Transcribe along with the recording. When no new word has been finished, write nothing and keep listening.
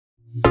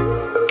What's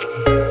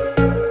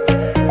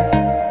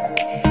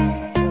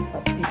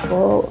up,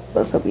 people?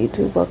 What's up,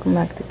 YouTube? Welcome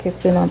back to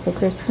Kicking on for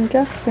Kristen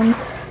Jackson.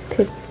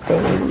 Today,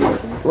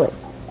 look,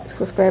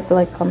 subscribe,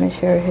 like, comment,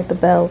 share, hit the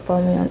bell.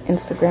 Follow me on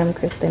Instagram,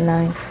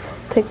 Kristen9,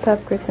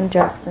 TikTok, Kristen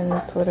Jackson,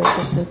 Twitter,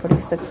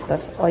 Kristen46.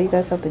 That's all you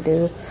guys have to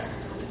do.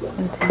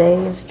 And today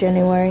is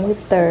January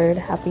 3rd.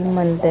 Happy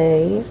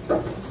Monday.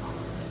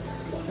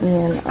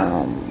 And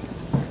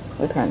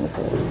what time is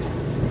it?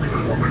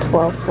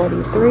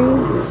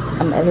 12:43.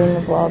 I'm editing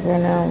the vlog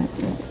right now.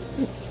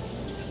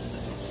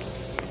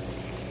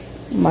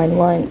 My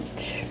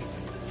lunch.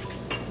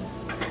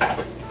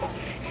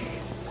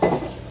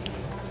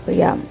 But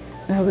yeah,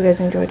 I hope you guys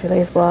enjoyed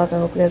today's vlog. I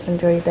hope you guys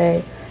enjoy your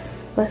day.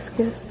 Let's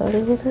get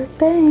started with our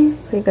day.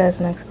 See you guys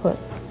next clip.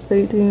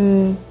 Stay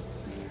tuned.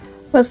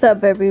 What's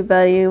up,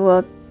 everybody?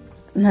 Well,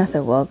 I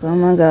said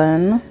welcome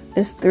again.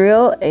 It's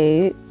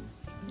 3:08.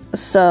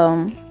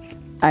 So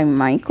I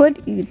might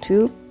quit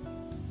YouTube.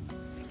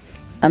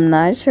 I'm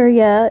not sure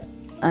yet.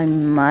 I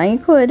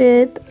might quit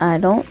it. I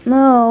don't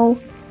know.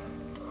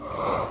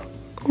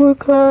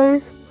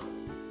 Because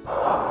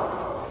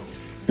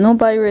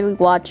nobody really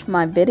watch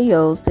my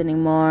videos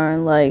anymore.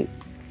 Like,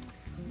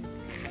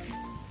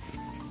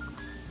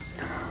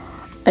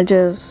 I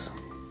just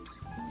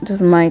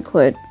might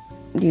quit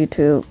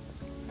YouTube.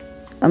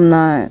 I'm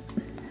not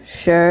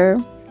sure.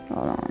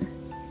 Hold on.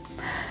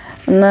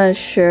 I'm not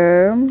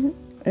sure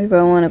if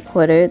I want to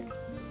quit it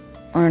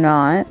or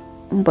not,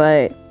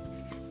 but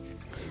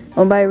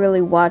nobody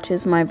really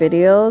watches my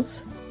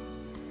videos,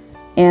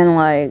 and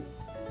like,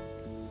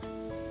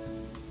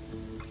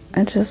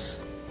 I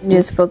just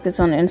focus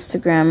on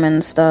Instagram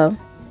and stuff.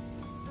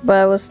 But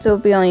I will still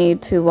be on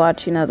YouTube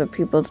watching other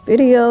people's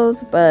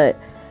videos, but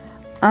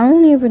I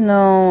don't even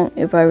know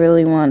if I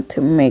really want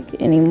to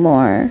make any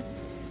more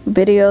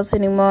videos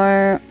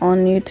anymore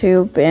on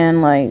YouTube.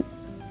 And like,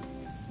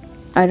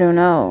 I don't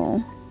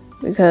know,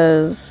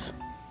 because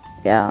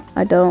yeah,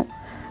 I don't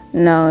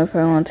know if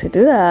I want to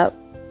do that,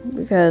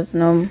 because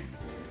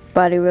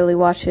nobody really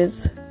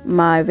watches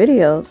my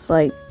videos.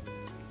 Like,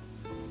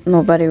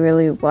 nobody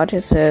really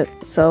watches it,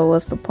 so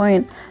what's the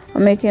point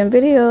of making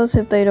videos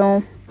if they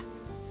don't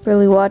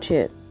really watch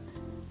it,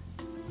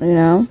 you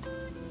know?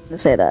 To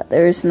say that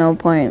there is no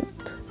point.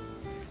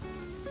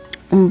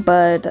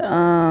 But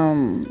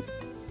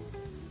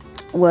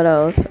what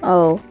else?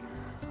 Oh,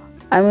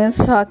 I'm going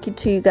to talk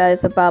to you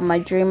guys about my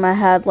dream I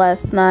had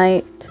last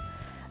night.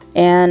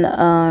 And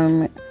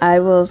I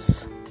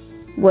was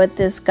with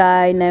this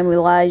guy named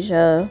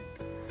Elijah,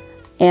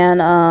 and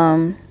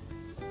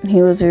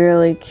he was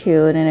really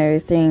cute and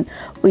everything.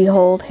 We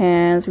hold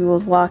hands. We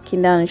was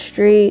walking down the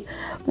street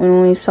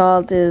when we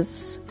saw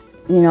this,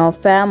 you know,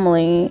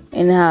 family,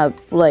 and had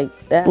like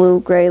that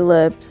blue-gray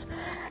lips,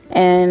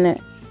 and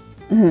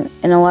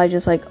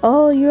Elijah's like,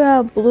 "Oh, you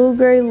have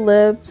blue-gray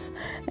lips,"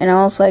 and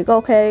I was like,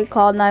 "Okay,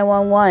 call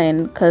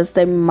 911 because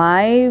they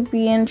might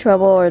be in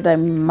trouble or they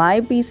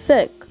might be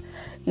sick."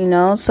 You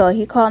know, so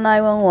he called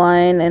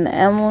 911, and the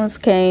ambulance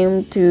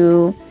came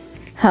to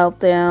help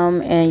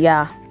them, and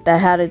yeah,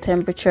 that had a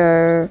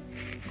temperature,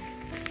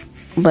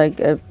 like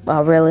a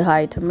really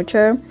high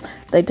temperature.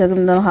 They took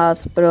him to the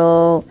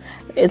hospital.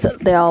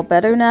 They're all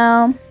better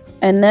now.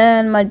 And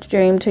then my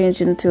dream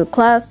changed into a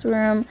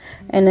classroom,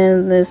 and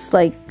then this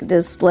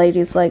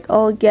lady's like,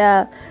 "Oh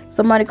yeah,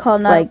 somebody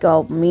called," like,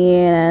 "Oh, me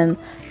and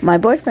my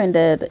boyfriend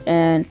did,"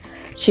 and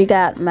she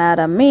got mad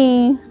at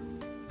me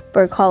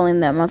for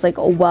calling them. I was like,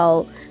 "Oh,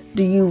 well,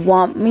 do you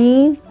want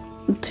them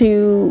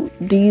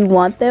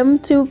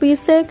to be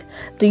sick?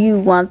 Do you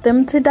want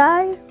them to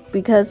die?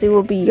 Because it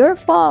will be your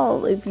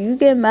fault if you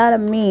get mad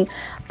at me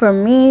for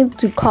me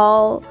to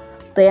call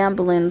the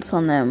ambulance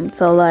on them.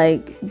 So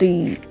like,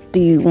 do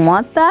you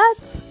want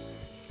that?"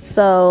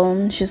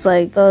 So she's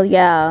like, "Oh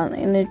yeah,"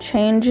 and it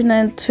changed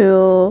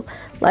into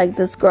like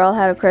this girl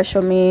had a crush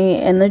on me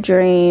in the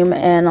dream,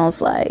 and I was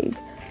like,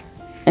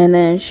 and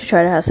then she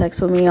tried to have sex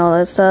with me, all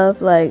that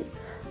stuff. Like,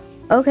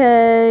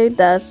 okay,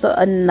 that's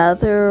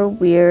another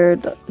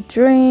weird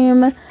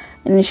dream. And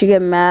then she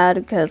get mad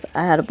because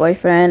I had a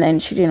boyfriend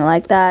and she didn't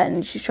like that,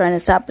 and she's trying to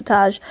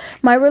sabotage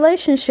my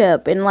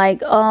relationship. And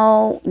like,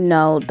 oh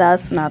no,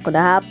 that's not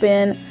gonna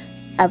happen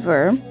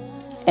ever.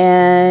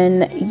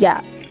 And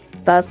yeah,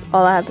 that's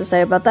all I have to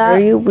say about that.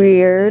 Very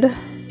weird.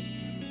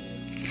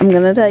 I'm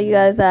gonna tell you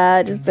guys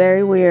that, it's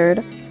very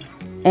weird.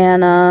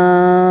 And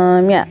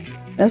yeah,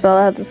 that's all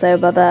I have to say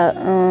about that.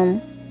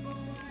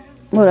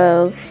 What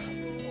else?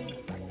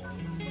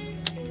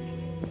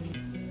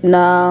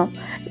 No,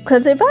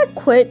 because if I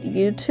quit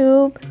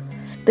YouTube,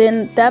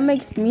 then that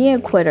makes me a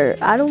quitter.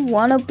 I don't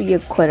want to be a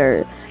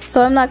quitter,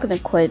 so I'm not gonna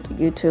quit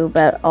YouTube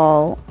at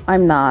all.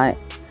 I'm not.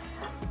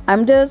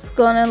 I'm just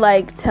gonna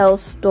like tell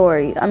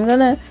stories. I'm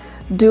gonna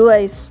do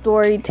a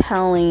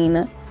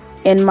storytelling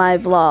in my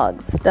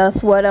vlogs.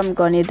 That's what I'm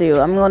gonna do.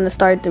 I'm gonna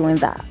start doing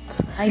that.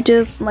 I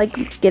just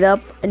like get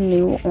up a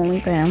new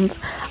OnlyFans.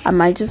 I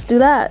might just do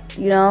that,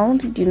 you know?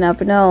 You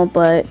never know,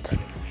 but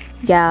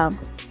yeah.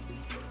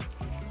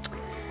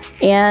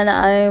 And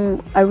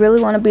I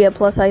really want to be a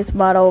plus size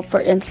model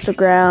for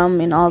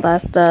Instagram and all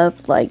that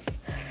stuff. Like,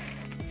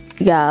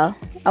 yeah,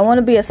 I want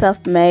to be a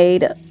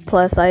self-made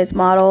plus size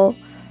model.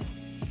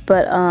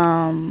 But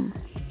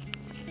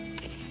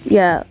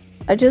yeah,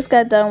 I just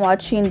got done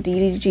watching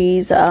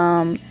DDG's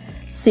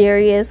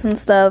series and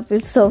stuff.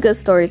 It's so good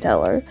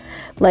storyteller.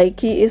 Like,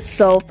 he is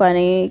so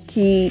funny.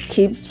 He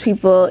keeps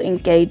people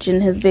engaged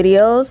in his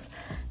videos.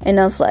 And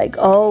I was like,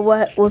 oh,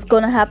 what's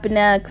going to happen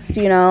next?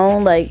 You know,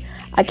 like,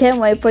 I can't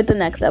wait for the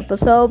next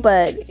episode,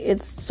 but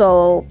it's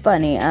so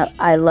funny.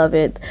 I love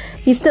it.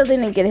 He still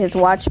didn't get his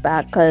watch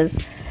back because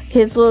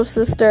his little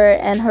sister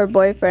and her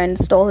boyfriend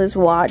stole his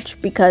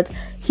watch because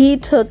he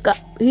took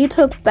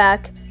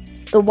back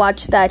the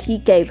watch that he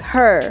gave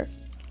her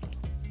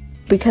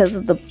because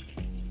of the,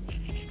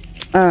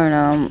 I don't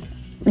know,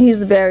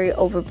 he's very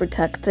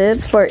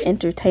overprotective for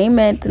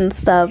entertainment and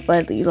stuff,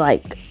 but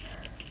like,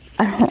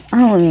 I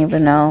don't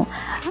even know.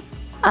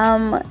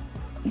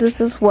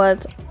 This is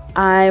what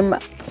I'm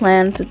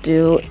plan to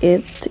do,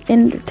 is to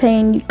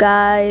entertain you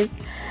guys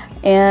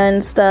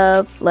and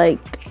stuff, like,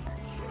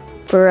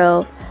 for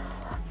real.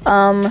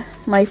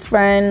 My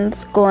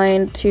friend's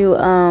going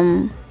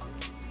to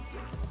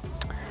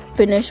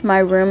finish my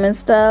room and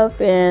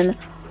stuff, and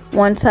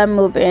once I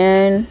move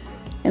in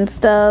and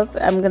stuff,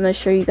 I'm gonna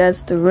show you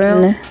guys the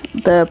room,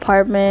 the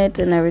apartment,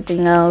 and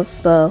everything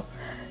else, so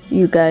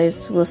you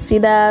guys will see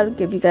that.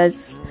 Give you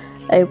guys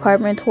an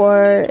apartment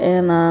tour,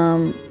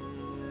 and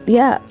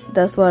yeah,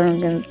 that's what I'm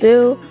gonna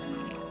do.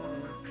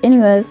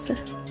 Anyways,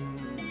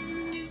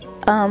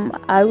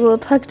 I will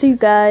talk to you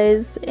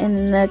guys in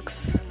the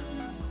next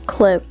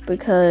clip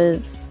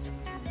because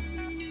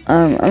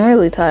I'm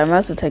really tired. I'm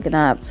about to take a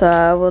nap, so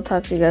I will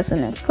talk to you guys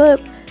in the next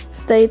clip.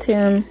 Stay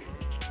tuned.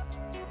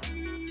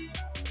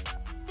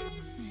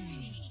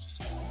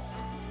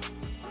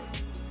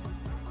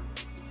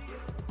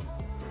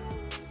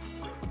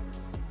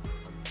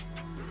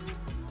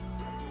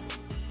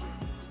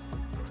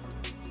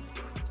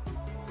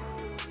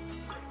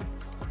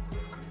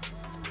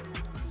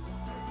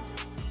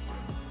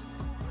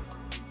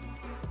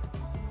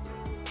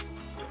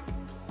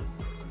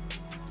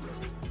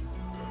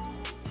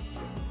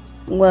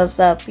 What's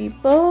up,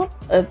 people?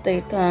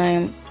 Update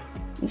time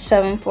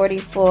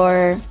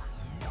 7:44.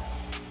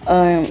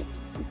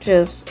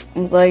 Just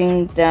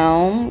laying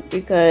down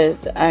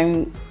because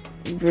I'm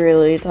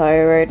really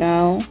tired right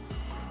now,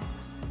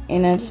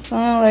 and I just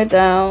want to lay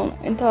down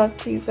and talk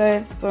to you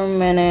guys for a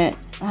minute.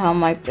 How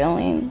am I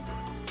feeling?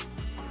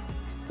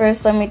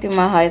 First, let me do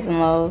my highs and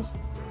lows,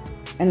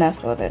 and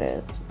that's what it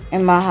is.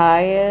 And my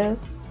high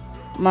is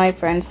my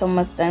friend's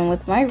almost done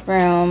with my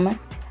room,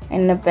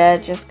 and the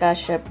bed just got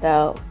shipped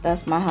out.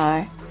 That's my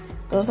high.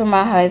 Those are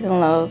my highs and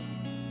lows.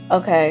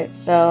 Okay,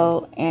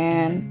 so,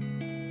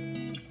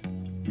 and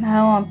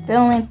how I'm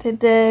feeling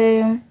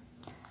today.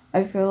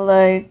 I feel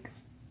like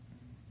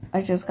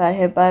I just got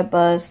hit by a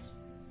bus.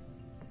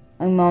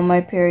 I'm on my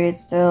period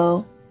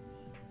still,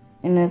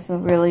 and it's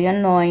really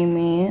annoying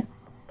me.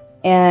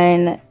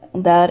 And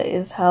that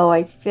is how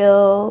I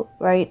feel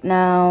right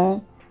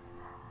now.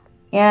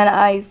 And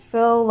I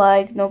feel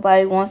like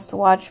nobody wants to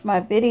watch my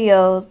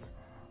videos.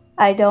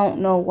 I don't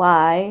know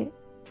why.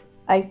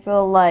 I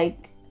feel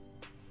like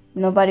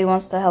nobody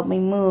wants to help me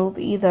move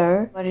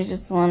either.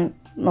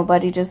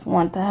 Nobody just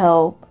want to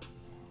help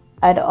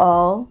at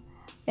all.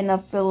 And I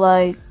feel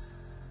like,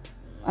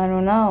 I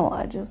don't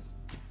know,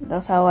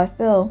 that's how I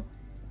feel.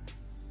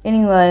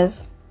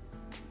 Anyways,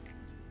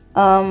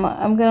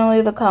 I'm gonna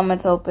leave the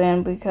comments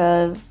open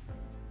because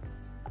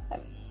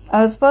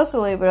I was supposed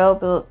to leave it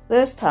open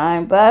this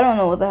time, but I don't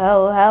know what the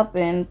hell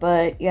happened,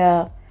 but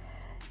yeah.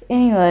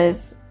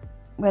 Anyways,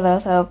 but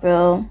that's how I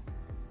feel.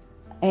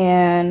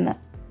 And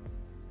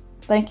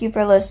thank you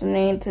for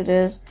listening to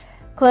this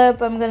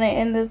clip. I'm going to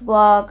end this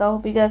vlog. I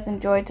hope you guys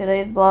enjoyed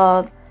today's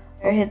vlog.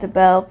 Hit the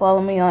bell.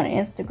 Follow me on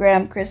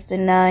Instagram,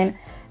 Kristen9.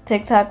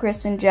 TikTok,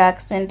 Kristen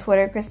Jackson.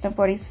 Twitter,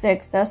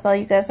 Kristen46. That's all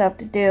you guys have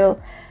to do.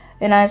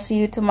 And I'll see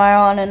you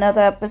tomorrow on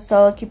another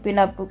episode. Keeping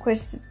up with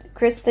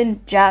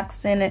Kristen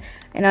Jackson.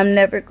 And I'm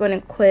never going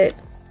to quit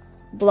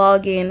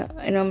blogging.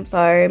 And I'm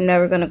sorry, I'm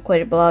never going to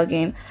quit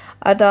blogging.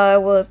 I thought I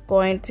was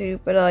going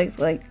to, but I was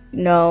like,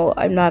 no,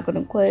 I'm not going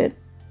to quit.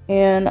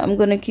 And I'm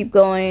going to keep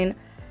going.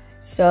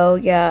 So,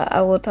 yeah,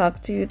 I will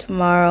talk to you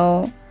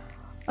tomorrow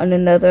on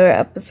another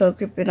episode,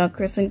 Creeping on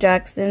Kristen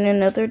Jackson,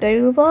 another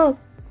daily vlog.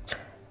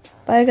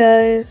 Bye,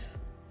 guys.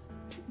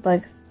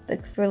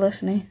 Thanks for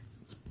listening.